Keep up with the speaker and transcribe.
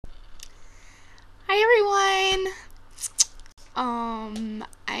I'm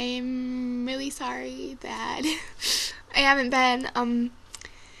really sorry that I haven't been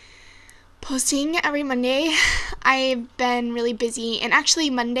posting every Monday. I've been really busy, and actually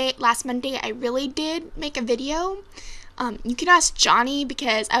last Monday I really did make a video. You can ask Johnny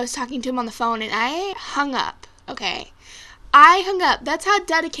because I was talking to him on the phone and I hung up. Okay, I hung up. That's how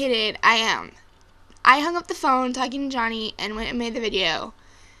dedicated I am. I hung up the phone talking to Johnny and went and made the video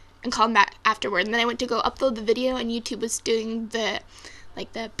and called him back afterward. And then I went to go upload the video, and YouTube was doing the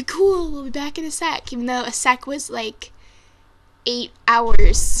be cool, we'll be back in a sec, even though a sec was like 8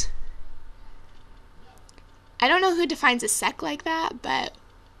 hours. I don't know who defines a sec like that, but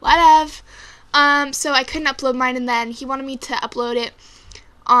whatever. So I couldn't upload mine, and then he wanted me to upload it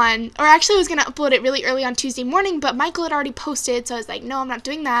or actually I was going to upload it really early on Tuesday morning, but Michael had already posted, so I was like, no, I'm not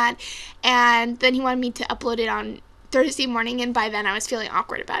doing that. And then he wanted me to upload it on Thursday morning, and by then I was feeling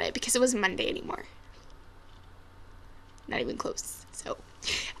awkward about it because it wasn't Monday anymore. Not even close. So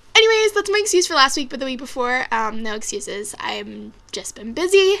anyways, that's my excuse for last week, but the week before, no excuses. I've just been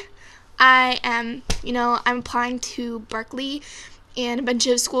busy. I'm applying to Berkeley and a bunch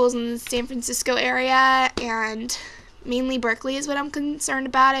of schools in the San Francisco area, and mainly Berkeley is what I'm concerned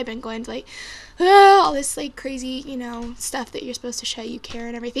about. I've been going to all this crazy, stuff that you're supposed to show you care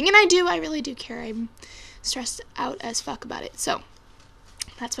and everything, and I really do care. I'm stressed out as fuck about it, so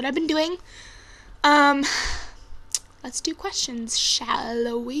that's what I've been doing. Let's do questions,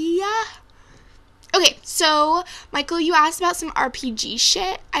 shall we? Okay, so Michael, you asked about some RPG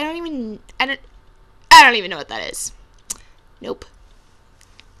shit. I don't even know what that is. Nope.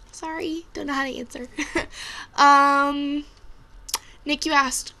 Sorry, don't know how to answer. Nick, you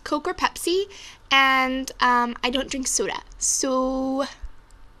asked Coke or Pepsi, and I don't drink soda, so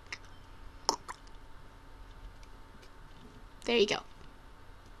there you go.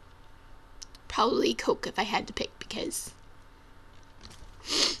 Probably Coke if I had to pick, because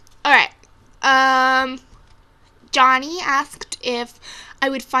alright. Johnny asked if I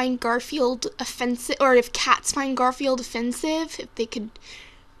would find Garfield offensive, or if cats find Garfield offensive, if they could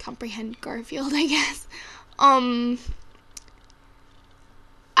comprehend Garfield, I guess. I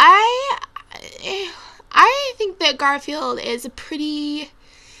think that Garfield is a pretty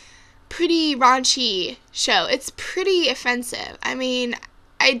raunchy show. It's pretty offensive. I mean,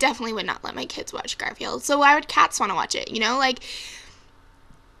 I definitely would not let my kids watch Garfield, so why would cats want to watch it,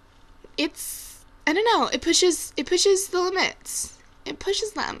 it's, I don't know, it pushes the limits. It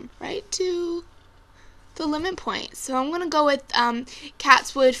pushes them right to the limit point. So I'm going to go with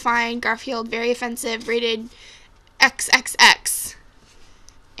cats would find Garfield very offensive, rated XXX,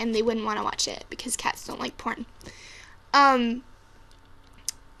 and they wouldn't want to watch it because cats don't like porn.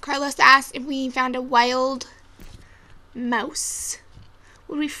 Carlos asked if we found a wild mouse,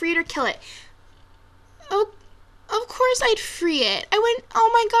 would we free it or kill it? Oh, of course I'd free it. Oh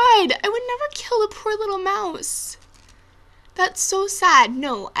my god, I would never kill a poor little mouse. That's so sad.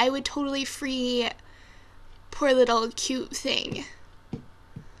 No, I would totally free poor little cute thing.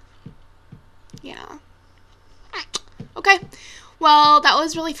 Yeah. Okay, well, that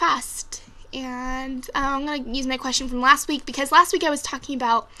was really fast. And I'm going to use my question from last week, because last week I was talking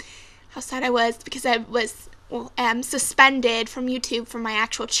about how sad I was because I was suspended from YouTube from my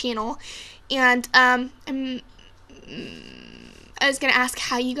actual channel. And I was going to ask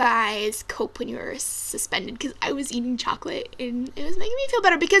how you guys cope when you were suspended, because I was eating chocolate and it was making me feel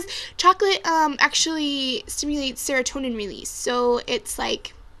better, because chocolate actually stimulates serotonin release. So it's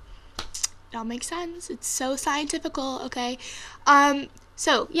it all makes sense. It's so scientifical, okay?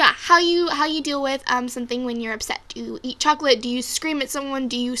 So yeah, how you deal with something when you're upset? Do you eat chocolate? Do you scream at someone?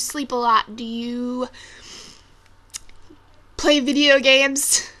 Do you sleep a lot? Do you play video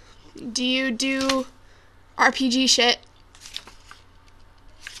games? Do you do RPG shit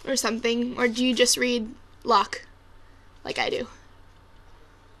or something? Or do you just read Locke like I do?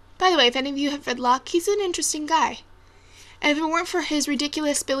 By the way, if any of you have read Locke, he's an interesting guy. And if it weren't for his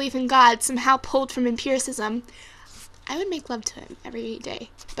ridiculous belief in God, somehow pulled from empiricism, I would make love to him every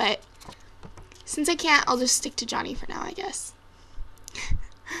day. But since I can't, I'll just stick to Johnny for now, I guess.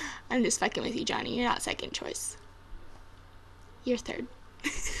 I'm just fucking with you, Johnny. You're not second choice. You're third.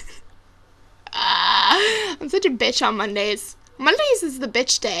 I'm such a bitch on Mondays. Mondays is the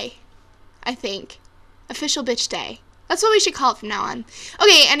bitch day, I think. Official bitch day. That's what we should call it from now on.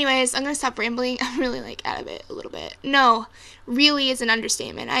 Okay, anyways, I'm gonna stop rambling. I'm really, out of it a little bit. No, really is an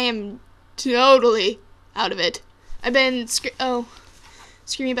understatement. I am totally out of it. I've been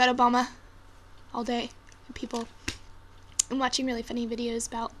screaming about Obama all day to people. I'm watching really funny videos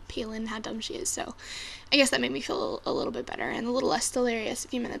about Palin, how dumb she is, so I guess that made me feel a little bit better and a little less delirious a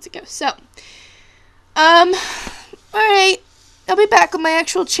few minutes ago. So, alright, I'll be back on my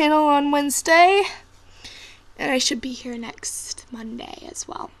actual channel on Wednesday. And I should be here next Monday as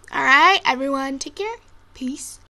well. Alright, everyone, take care. Peace.